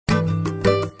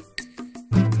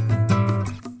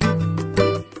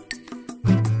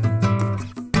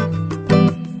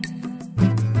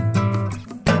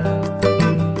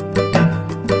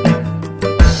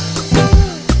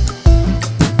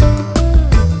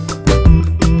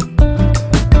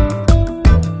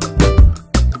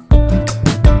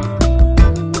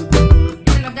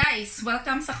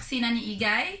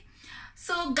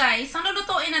guys, ang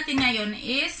lulutuin natin ngayon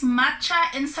is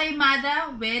matcha ensaymada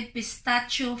with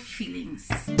pistachio fillings.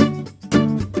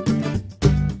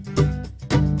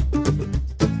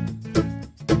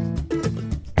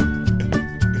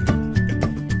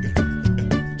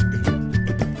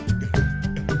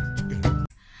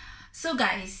 So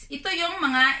guys, ito yung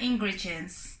mga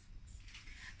ingredients.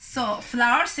 So,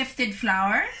 flour, sifted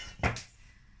flour,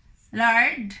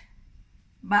 lard,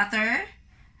 butter,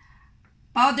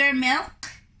 powder milk,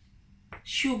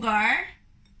 sugar,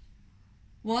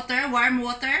 water, warm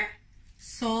water,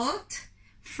 salt,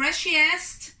 fresh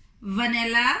yeast,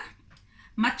 vanilla,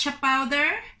 matcha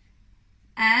powder,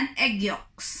 and egg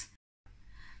yolks.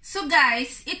 So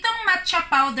guys, itong matcha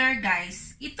powder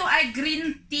guys, ito ay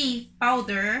green tea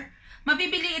powder.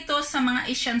 Mabibili ito sa mga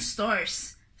Asian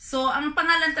stores. So, ang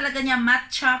pangalan talaga niya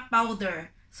matcha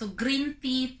powder. So, green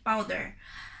tea powder.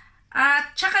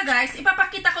 At tsaka guys,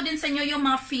 ipapakita ko din sa inyo yung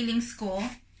mga fillings ko.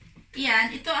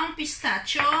 Yan, ito ang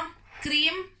pistachio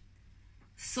cream.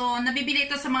 So, nabibili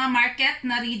ito sa mga market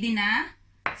na ready na.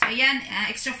 So, yan,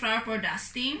 extra flour for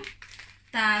dusting.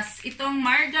 Tas, itong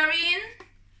margarine.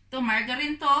 Ito,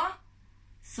 margarine to.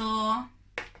 So,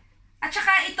 at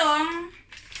saka itong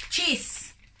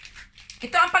cheese.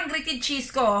 Ito ang pang-grated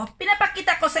cheese ko.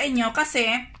 Pinapakita ko sa inyo kasi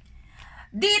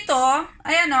dito,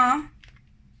 ayan o,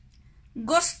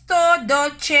 gusto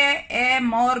dolce e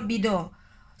morbido.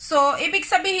 So, ibig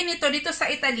sabihin nito dito sa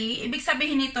Italy, ibig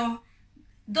sabihin nito,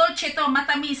 dolce to,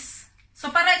 matamis. So,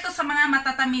 para ito sa mga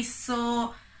matatamis. So,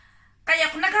 kaya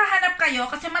kung naghahanap kayo,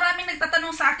 kasi maraming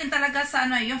nagtatanong sa akin talaga sa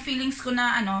yung feelings ko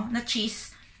na na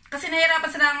cheese. Kasi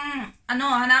nahirapan silang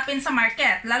hanapin sa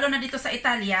market, lalo na dito sa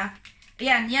Italia.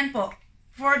 Ayan, yan po.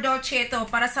 For dolce ito,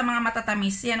 para sa mga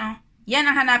matatamis. Yan o. Yan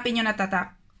ang hanapin nyo na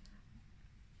tatak.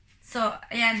 So,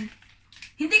 ayan.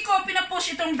 Hindi ko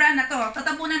pinapush itong brand na to.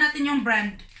 Tatapunan natin yung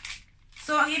brand.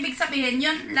 So, ang ibig sabihin,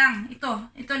 yun lang.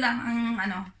 Ito lang ang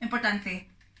importante.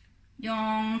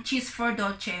 Yung cheese for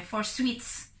dolce, for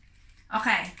sweets.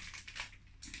 Okay.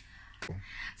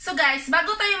 So, guys,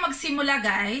 bago tayo magsimula,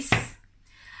 guys,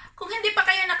 kung hindi pa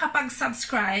kayo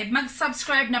nakapag-subscribe,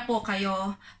 mag-subscribe na po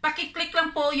kayo. Paki-click lang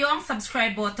po yung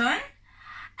subscribe button.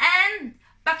 And,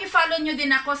 paki-follow nyo din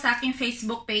ako sa aking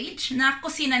Facebook page na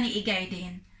Kusina ni Igay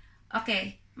din.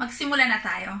 Okay, magsimula na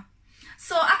tayo.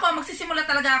 So, magsisimula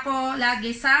talaga ako lagi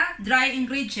sa dry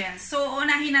ingredients. So,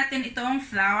 unahin natin itong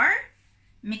flour.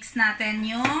 Mix natin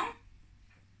yung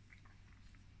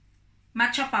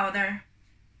matcha powder.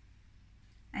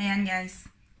 Ayan, guys.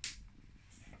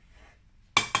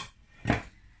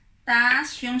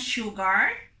 Tas yung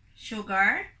sugar.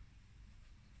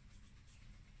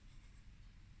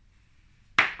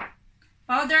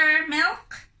 Powder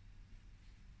milk.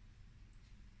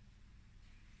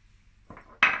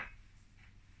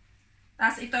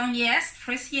 Tas itong yeast,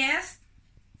 fresh yeast.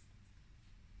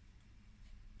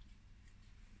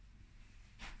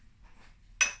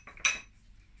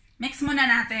 Mix muna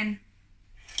natin.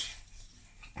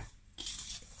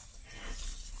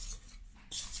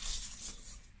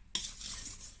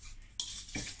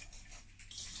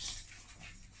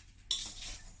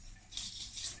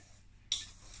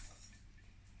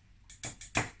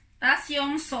 Tas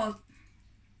yung salt.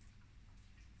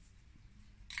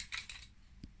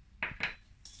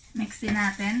 Mix din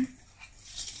natin.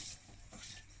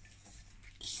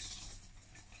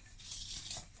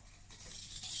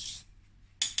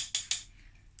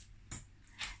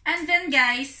 And then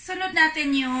guys, sunod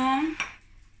natin yung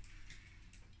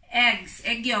egg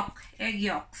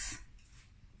yolks.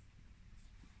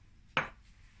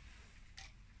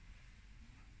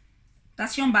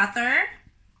 Tas yung butter.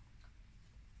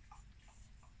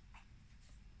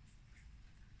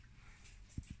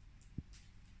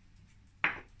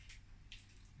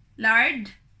 Lard.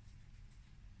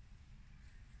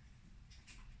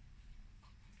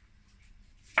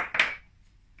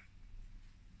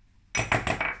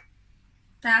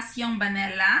 Tas yung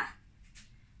vanilla.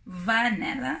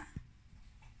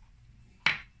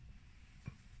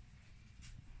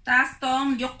 Tas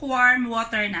tong lukewarm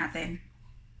water natin.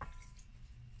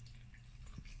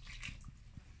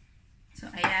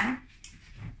 So, ayan.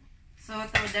 So,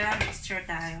 to the mixture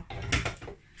tayo.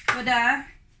 To the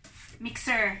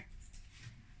mixer.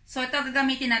 So, ito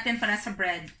gagamitin natin para sa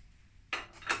bread.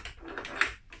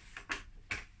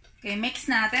 Okay,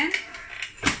 mix natin.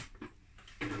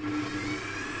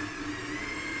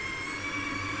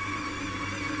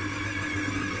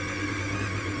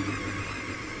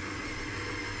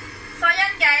 So,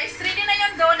 ayan guys. Ready na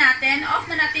yung dough natin. Off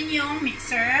na natin yung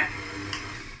mixer.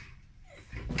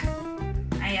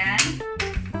 Ayan.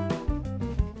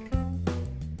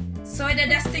 So,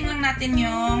 idadusting lang natin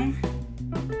yung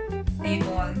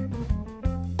table.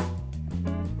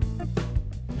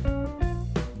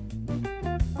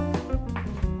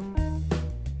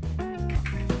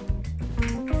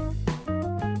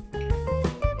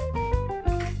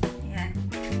 Ayan.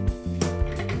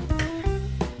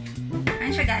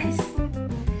 Ayan siya, guys.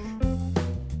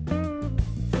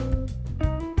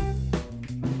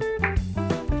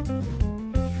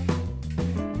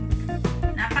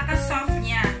 Napaka-soft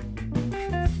niya.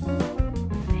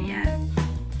 Ayan.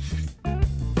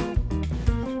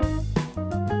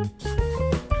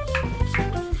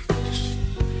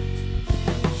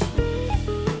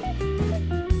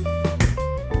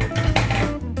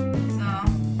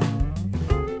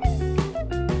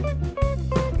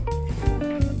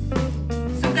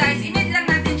 So guys, i-knead lang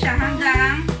natin siya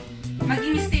hanggang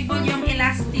maging stable yung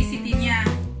elasticity niya.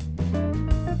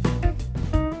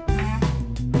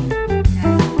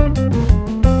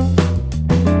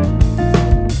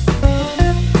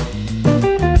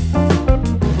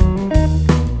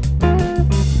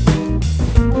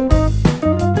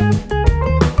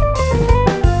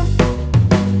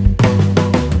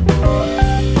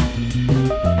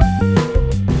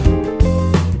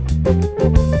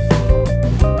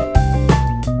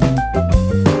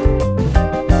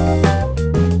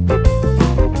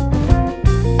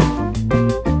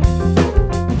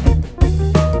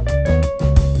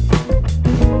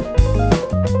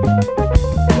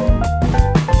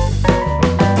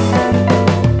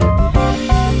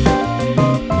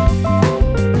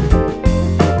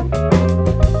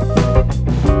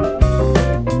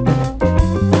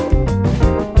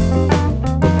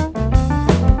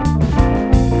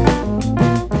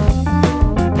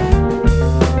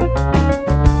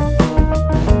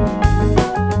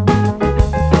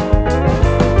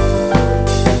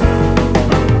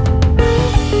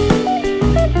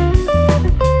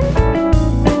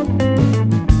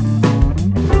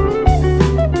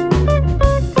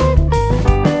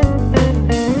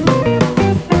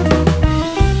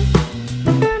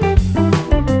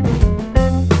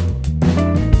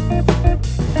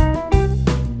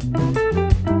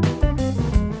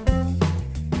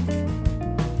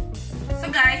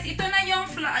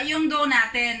 Yung dough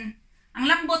natin.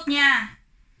 Ang lambot niya.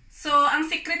 So, ang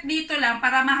secret dito lang,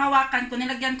 para mahawakan ko,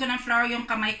 nilagyan ko ng flour yung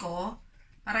kamay ko,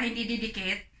 para hindi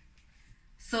didikit.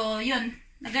 So, yun.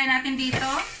 Lagay natin dito.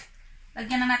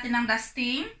 Lagyan na natin ng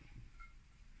dusting.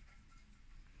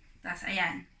 Tapos,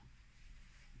 ayan.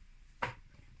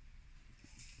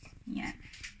 Ayan.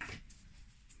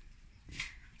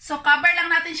 So, cover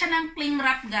lang natin siya ng cling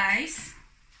wrap, guys.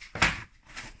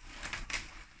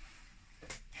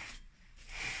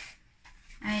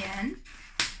 Ayan.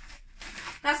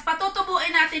 Tapos patutubuin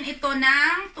natin ito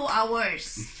ng 2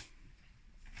 hours.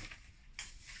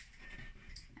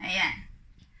 Ayan.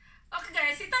 Okay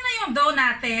guys, ito na yung dough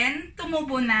natin.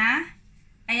 Tumubo na.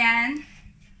 Ayan.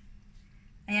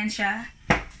 Ayan siya.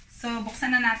 So,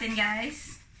 buksan na natin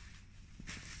guys.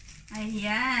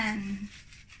 Ayan.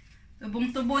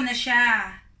 Tubong-tubo na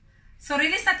siya. So,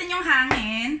 release natin yung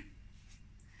hangin.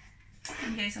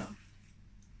 Ayan guys, oh.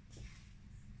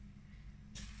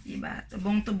 Diba?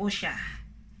 Tubong-tubo siya.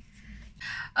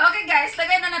 Okay guys,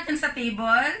 lagay na natin sa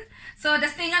table. So,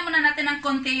 dustingan muna natin ng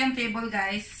konti yung table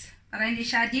guys. Para hindi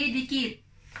siya didikit.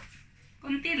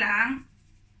 Konti lang.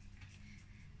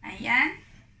 Ayan.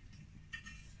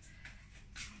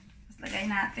 Tapos lagay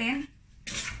natin.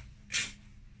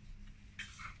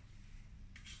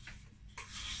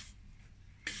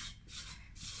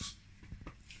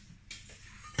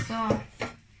 So,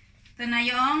 ito na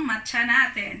yung matcha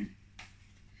natin.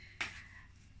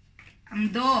 Ang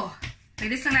dough.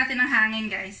 Release lang natin ng hangin,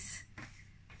 guys.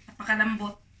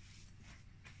 Napakalambot.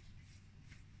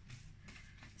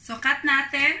 So, cut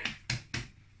natin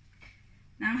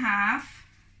ng half.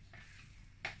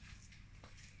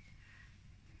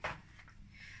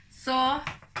 So,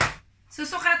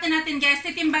 susukatin natin, guys.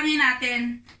 Titimbangin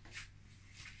natin.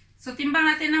 So, timbang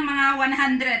natin ng mga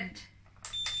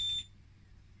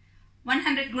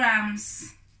 100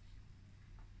 grams.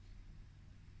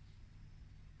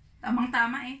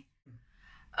 Tamang-tama eh.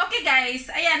 Okay guys,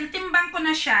 ayan, timbang ko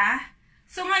na siya.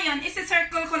 So ngayon,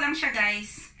 isi-circle ko lang siya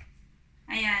guys.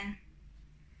 Ayan.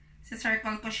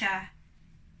 Isi-circle ko siya.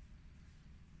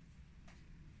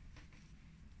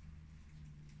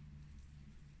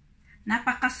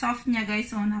 Napaka-soft niya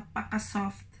guys, oh,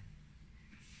 napaka-soft.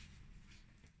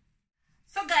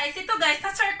 So guys, ito guys,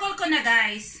 na-circle ko na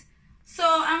guys. So,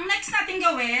 ang next natin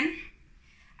gawin,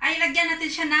 ay lagyan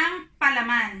natin siya ng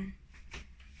palaman.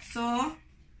 So,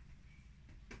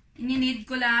 ini-knead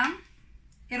ko lang.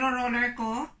 Iro-roller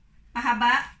ko.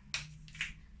 Pahaba.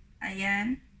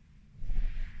 Ayan.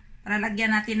 Para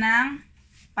lagyan natin ng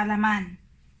palaman.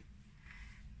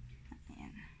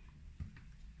 Ayan.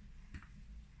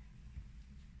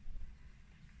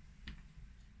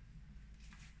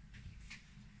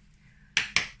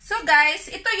 So guys,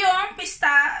 ito yung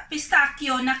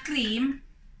pistachio na cream.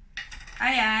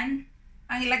 Ayan.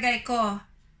 Ang ilagay ko.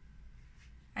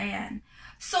 Ayan.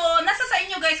 So, nasa sa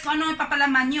inyo guys kung ano yung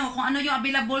papalaman nyo. Kung ano yung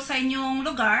available sa inyong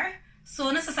lugar. So,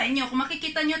 nasa sa inyo. Kung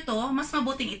makikita nyo to, mas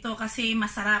mabuting ito kasi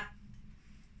masarap.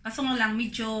 Kaso nga lang,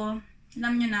 medyo,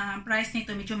 alam nyo na, ang price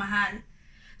nito medyo mahal.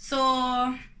 So,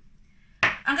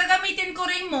 ang gagamitin ko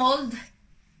ring mold,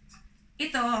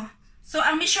 ito. So,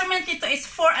 ang measurement nito is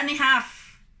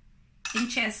 4.5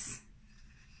 inches.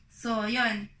 So,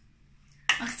 yun.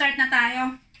 Mag-start na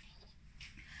tayo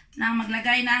ng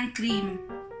maglagay ng cream.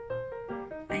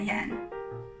 Ayan.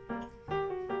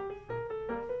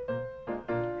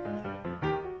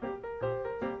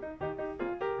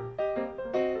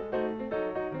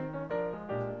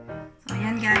 So,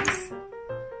 ayan guys.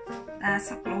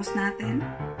 So, close natin.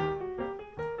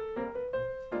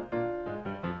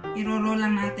 I-roll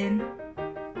lang natin.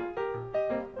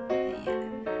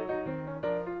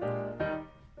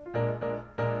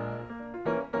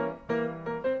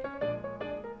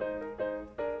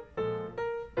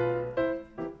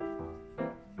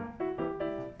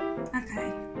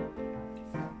 Okay.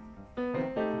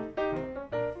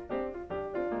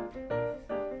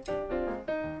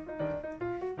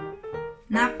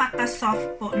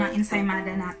 Napaka-soft po ng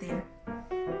ensaymada natin.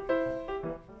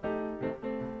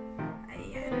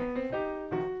 Ayan.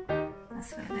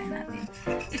 Tapos lagay natin.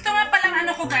 Ito nga palang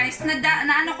ano ko guys,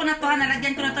 na-ano ko na to,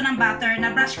 nalagyan ko na to ng butter,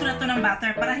 na-brush ko na to ng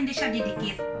butter para hindi siya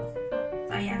didikit.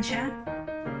 So, ayan siya.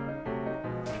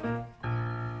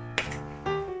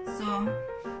 So,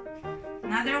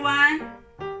 another one.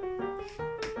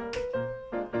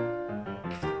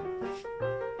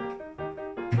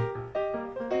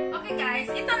 Okay guys,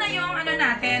 ito na yung ano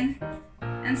natin,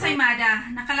 ensaymada.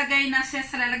 Nakalagay na siya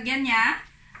sa lalagyan niya.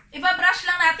 Iba-brush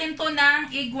lang natin to ng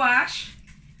egg wash.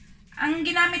 Ang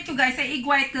ginamit ko guys ay egg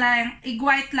white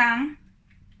lang.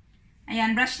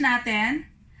 Ayan, brush natin.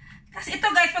 Tapos ito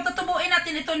guys, patutubuin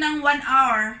natin ito ng 1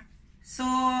 hour. So,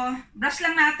 brush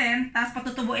lang natin, tapos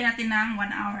patutubuin natin ng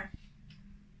 1 hour.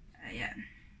 Ayan.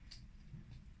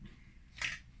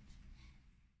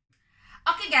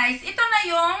 Okay guys, ito na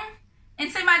yung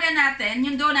ensaymada natin,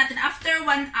 yung dough natin after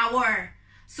 1 hour.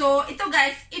 So, ito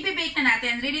guys, i-bake na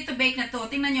natin. Ready to bake na to.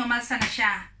 Tingnan nyo, malsa na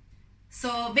siya.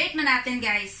 So, bake na natin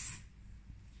guys.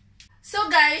 So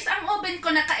guys, ang oven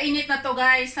ko nakainit na to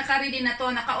guys. Naka-ready na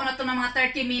to. Nakauna to ng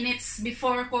mga 30 minutes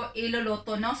before ko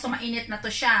iluluto, no? So, mainit na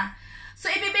to siya. So,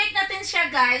 i-bake natin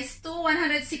siya guys to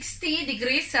 160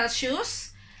 degrees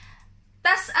Celsius.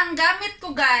 Tas, ang gamit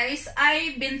ko guys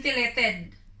ay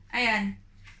ventilated. Ayan.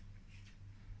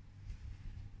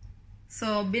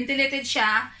 So, ventilated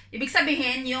siya. Ibig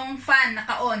sabihin, yung fan,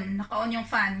 naka-on. Naka-on yung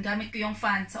fan. Gamit ko yung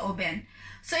fan sa oven.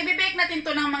 So, i-bake natin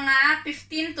to ng mga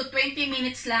 15 to 20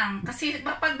 minutes lang. Kasi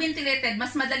pag ventilated,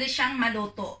 mas madali siyang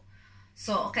maluto.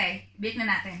 So, okay. Bake na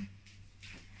natin.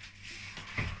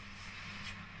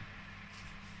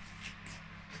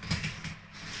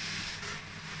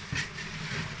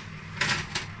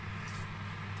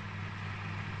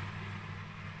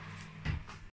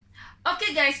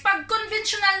 Okay guys, pag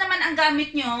conventional naman ang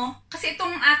gamit nyo, kasi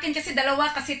itong akin kasi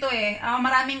dalawa kasi ito eh,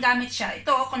 maraming gamit siya.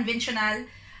 Ito, conventional.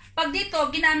 Pag dito,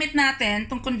 ginamit natin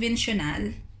itong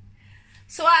conventional.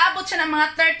 So, aabot siya ng mga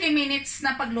 30 minutes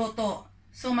na pagluto.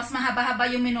 So, mas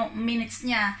mahaba-haba yung minutes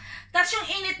niya. Tapos yung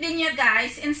init din niya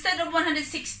guys, instead of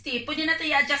 160, pwede natin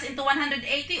i-adjust into 180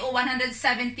 o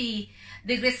 170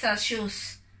 degrees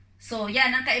Celsius. So,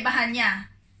 yan ang kaibahan niya.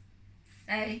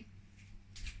 Okay.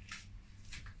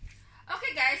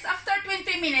 Okay guys, after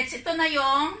 20 minutes, ito na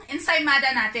yung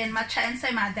ensaymada natin, matcha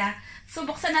ensaymada. So,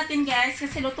 buksan natin guys,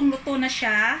 kasi lutong-luto na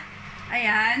siya.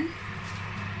 Ayan.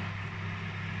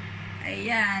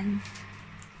 Ayan.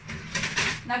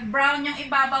 Nag-brown yung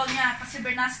ibabaw niya, kasi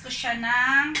bernas ko siya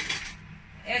ng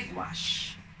egg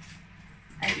wash.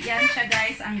 Ayan siya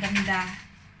guys, ang ganda.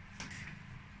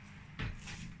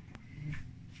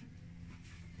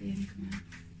 Ayan ko na.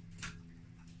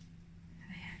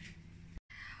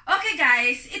 Okay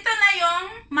guys, ito na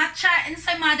yung matcha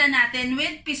ensaymada natin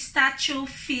with pistachio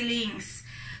fillings.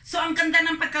 So, ang ganda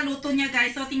ng pagkaluto niya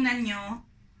guys. So, tingnan nyo.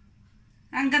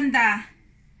 Ang ganda.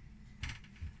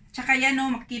 Tsaka yan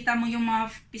o, makikita mo yung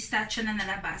mga pistachio na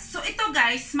nalabas. So, ito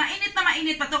guys, mainit na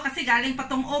mainit pa to kasi galing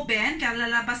pa tong oven. Kaya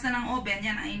lalabas na ng oven.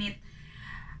 Yan, mainit.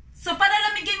 So, para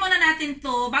lamigin muna natin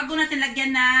to bago natin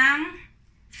lagyan ng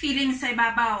fillings sa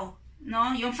ibabaw.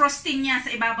 No? Yung frosting niya sa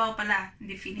ibabaw pala.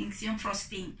 Hindi fillings, yung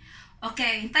frosting.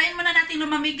 Okay, hintayin muna natin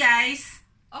lumamig guys.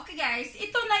 Okay guys,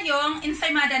 ito na yung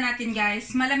ensaymada natin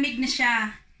guys. Malamig na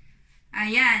siya.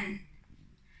 Ayan.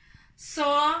 So,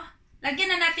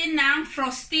 lagyan na natin ng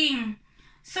frosting.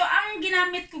 So, ang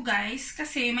ginamit ko guys,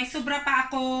 kasi may sobra pa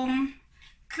akong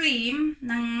cream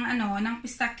ng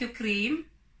pistachio cream.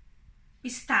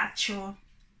 Pistachio.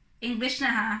 English na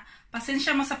ha.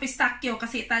 Pasensya mo sa pistachio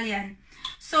kasi Italian.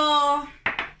 So,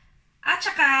 at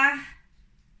saka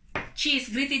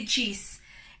cheese, grated cheese.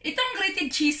 Itong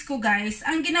grated cheese ko guys,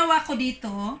 ang ginawa ko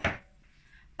dito,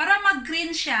 para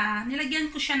mag-green siya, nilagyan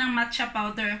ko siya ng matcha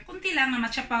powder. Kunti lang na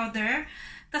matcha powder.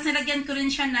 Tapos nilagyan ko rin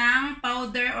siya ng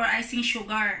powder or icing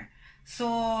sugar. So,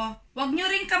 wag nyo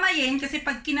rin kamayin kasi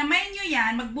pag kinamay nyo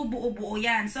yan, magbubuo-buo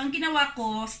yan. So, ang ginawa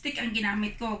ko, stick ang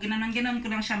ginamit ko. Ginanon ko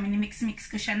lang siya, minimix-mix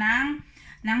ko siya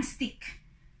ng stick.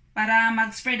 Para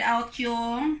mag-spread out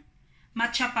yung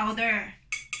matcha powder.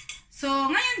 So,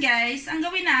 ngayon guys, ang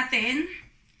gawin natin,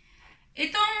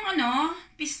 itong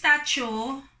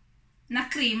pistachio na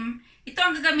cream, ito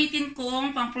ang gagamitin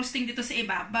kong pang-frosting dito sa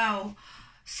ibabaw.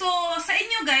 So, sa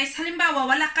inyo guys, halimbawa,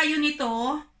 wala kayo nito,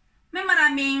 may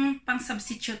maraming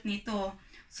pang-substitute nito.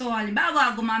 So,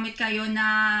 halimbawa, gumamit kayo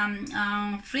ng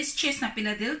fresh cheese na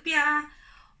Philadelphia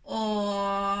o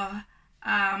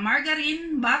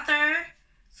margarine, butter.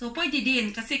 So, pwede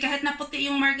din. Kasi kahit na puti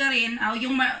yung margarine,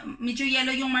 yung medyo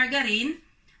yellow yung margarine,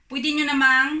 pwede nyo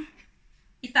namang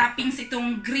i-toppings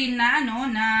itong green na,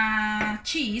 na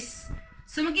cheese.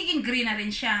 So, magiging green na rin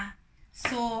siya.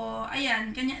 So,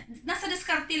 ayan. Nasa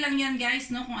diskarte lang yan, guys,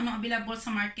 no? Kung ano available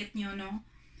sa market nyo, no?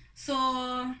 So,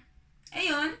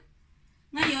 ayun.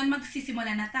 Ngayon,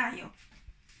 magsisimula na tayo.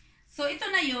 So, ito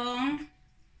na yung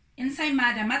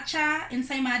ensaymada. Matcha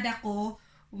ensaymada ko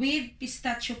with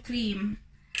pistachio cream.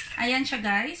 Ayan siya,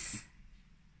 guys.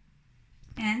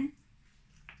 Ayan.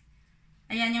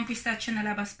 Ayan yung pistachio na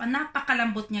labas pa.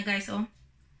 Napakalambot niya, guys, oh.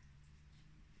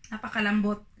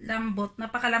 Napakalambot.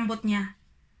 Napakalambot niya.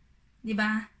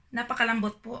 Diba?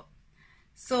 Napakalambot po.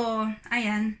 So,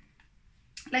 ayan.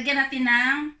 Lagyan natin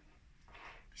ng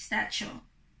pistachio.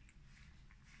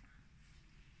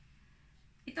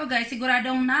 Ito, guys,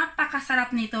 siguradong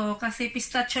napakasarap nito kasi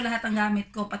pistachio lahat ang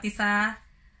gamit ko, pati sa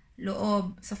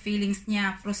loob, sa fillings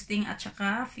niya, frosting at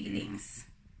saka fillings.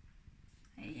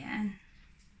 Ayan.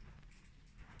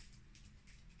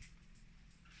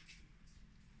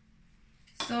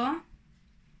 So,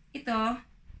 ito,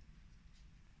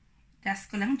 dust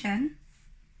ko lang dyan.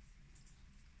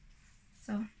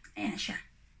 So, ayan siya.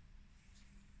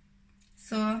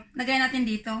 So, lagay natin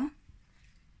dito.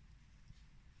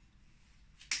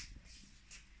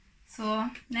 So,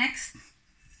 next.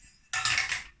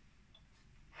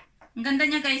 Ang ganda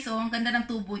niya guys, oh. Ang ganda ng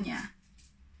tubo niya.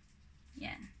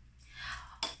 Yan.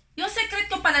 Yung secret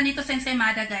ko pala nito sa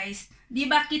ensaymada guys. Di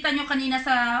ba kita nyo kanina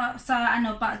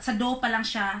sa dough pa lang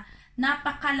siya.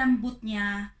 Napakalambot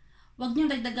niya. Huwag nyo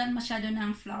dagdagan masyado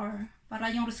ng flour. Para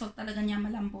yung result talaga niya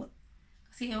malambot.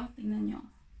 Kasi oh, tingnan nyo.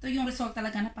 Ito yung result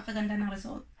talaga. Napakaganda ng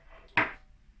result.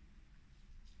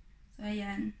 So,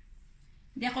 ayan.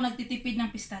 Hindi ako nagtitipid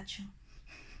ng pistachio.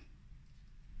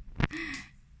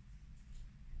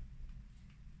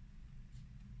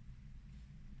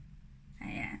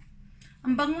 Ayan.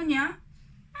 Ang bango niya.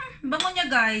 Bango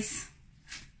niya guys.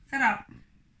 Sarap.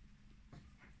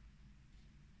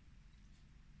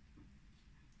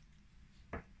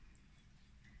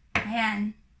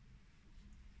 Ayan.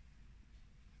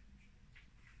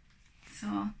 So,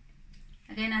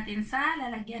 lagay natin sa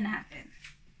lalagyan natin.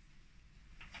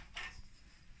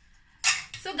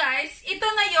 So guys, ito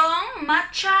na yung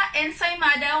matcha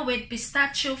ensaymada with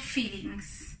pistachio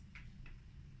fillings.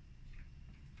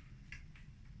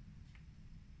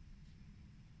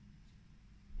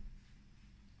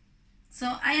 So,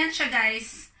 ayan siya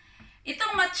guys.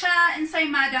 Itong matcha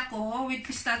ensaymada ko with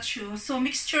pistachio. So,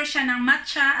 mixture siya ng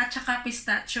matcha at saka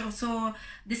pistachio. So,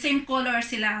 the same color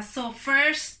sila. So,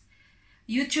 first,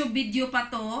 YouTube video pa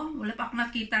to. Wala pa akong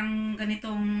nakitang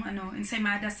ganitong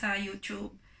ensaymada sa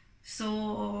YouTube.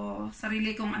 So,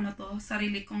 sarili kong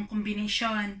sarili kong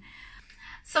combination.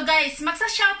 So guys,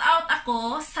 magsa-shoutout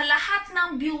ako sa lahat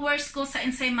ng viewers ko sa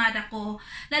ensaymada ko.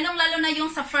 Lalong-lalo na yung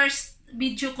sa first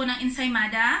video ko ng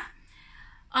ensaymada.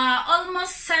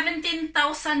 Almost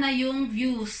 17,000 na yung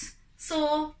views.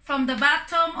 So, from the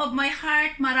bottom of my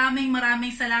heart, maraming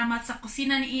salamat sa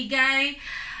kusina ni Igay.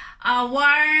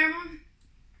 Warm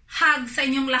hug sa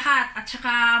inyong lahat. At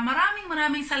saka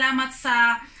maraming salamat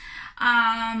sa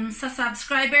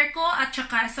subscriber ko at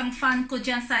saka isang fan ko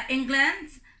dyan sa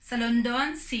England, sa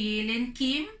London, si Lynn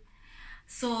Kim.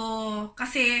 So,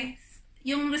 kasi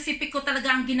yung recipe ko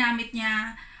talaga ang ginamit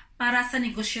niya para sa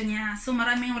negosyo niya. So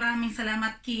maraming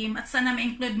salamat, Kim, at sana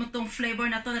ma-include mo tong flavor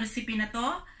na to, recipe na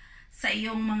to sa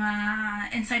iyong mga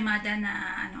ensaymada na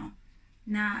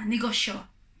na negosyo.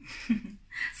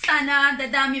 Sana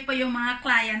dadami pa yung mga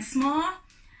clients mo.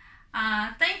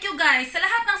 Thank you guys sa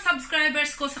lahat ng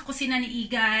subscribers ko sa kusina ni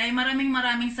Igay.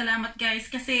 Maraming salamat guys,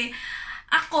 kasi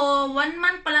ako 1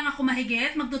 month pa lang ako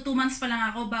mahigit, magto 2 months pa lang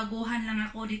ako, baguhan lang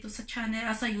ako dito sa channel,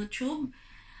 sa YouTube.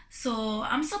 So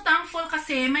I'm so thankful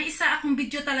kasi may isa akong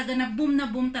video talaga na boom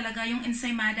talaga, yung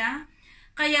ensaymada.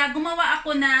 Kaya gumawa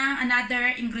ako ng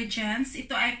another ingredients.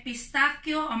 Ito ay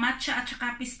pistachio, matcha at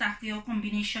saka pistachio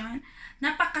combination.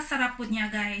 Napakasarap po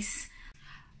niya guys.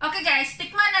 Okay guys,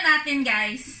 tikman na natin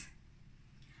guys.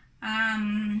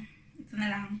 Ito na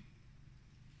lang.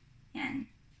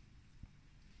 Yan.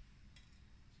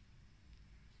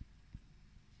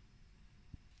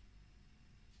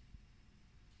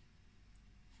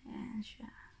 Yan siya.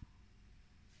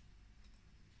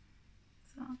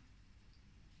 So.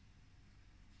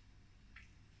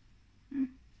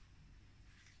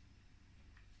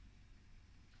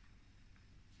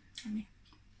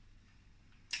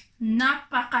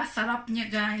 Napakasarap niya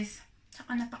guys.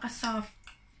 Tsaka napaka-soft.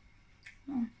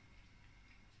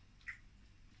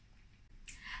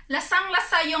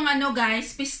 Lasang-lasa yung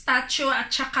guys, pistachio at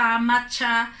saka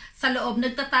matcha sa loob.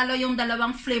 Nagtatalo yung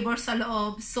dalawang flavor sa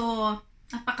loob. So,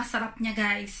 napakasarap niya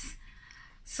guys.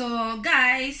 So,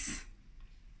 guys,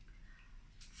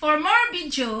 for more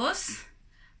videos,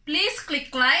 please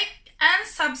click like and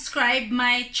subscribe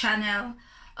my channel.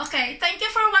 Okay, thank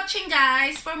you for watching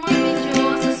guys. For more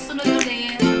videos, sa susunod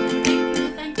ulit.